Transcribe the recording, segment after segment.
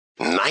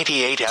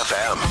98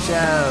 FM.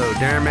 So,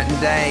 Dermot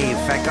and Dave,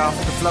 back off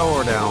to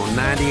Florida on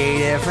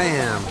 98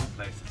 FM. This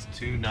place is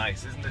too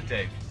nice, isn't it,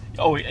 Dave?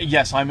 Oh,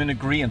 yes, I'm in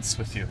agreement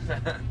with you.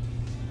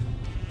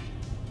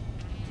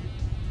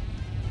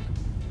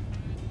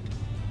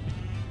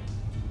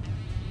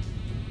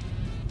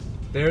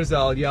 There's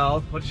all y'all.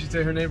 What did she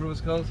say her neighbour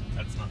was called?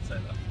 Let's not say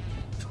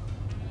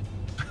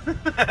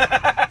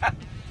that.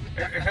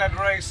 It had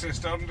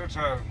racist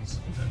undertones.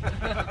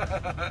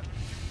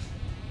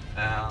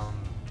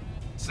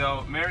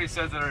 So Mary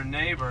says that her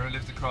neighbour who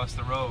lives across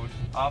the road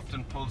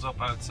often pulls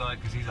up outside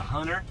because he's a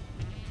hunter,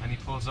 and he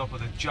pulls up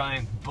with a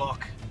giant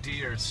buck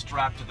deer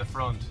strapped to the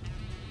front.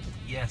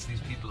 Yes,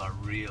 these people are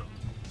real.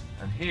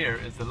 And here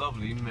is the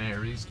lovely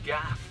Mary's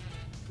gaff.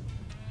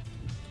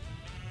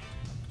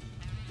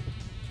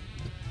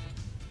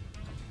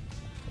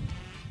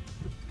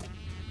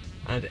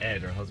 And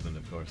Ed, her husband,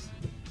 of course.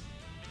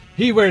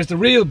 He wears the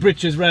real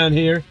britches round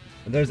here.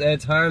 And there's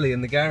Ed's Harley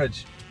in the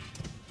garage.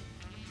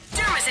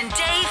 Dermot and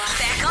Dave,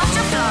 back off to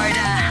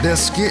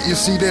Florida. You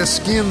see their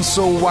skin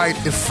so white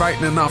it's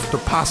frightening off the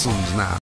possums now.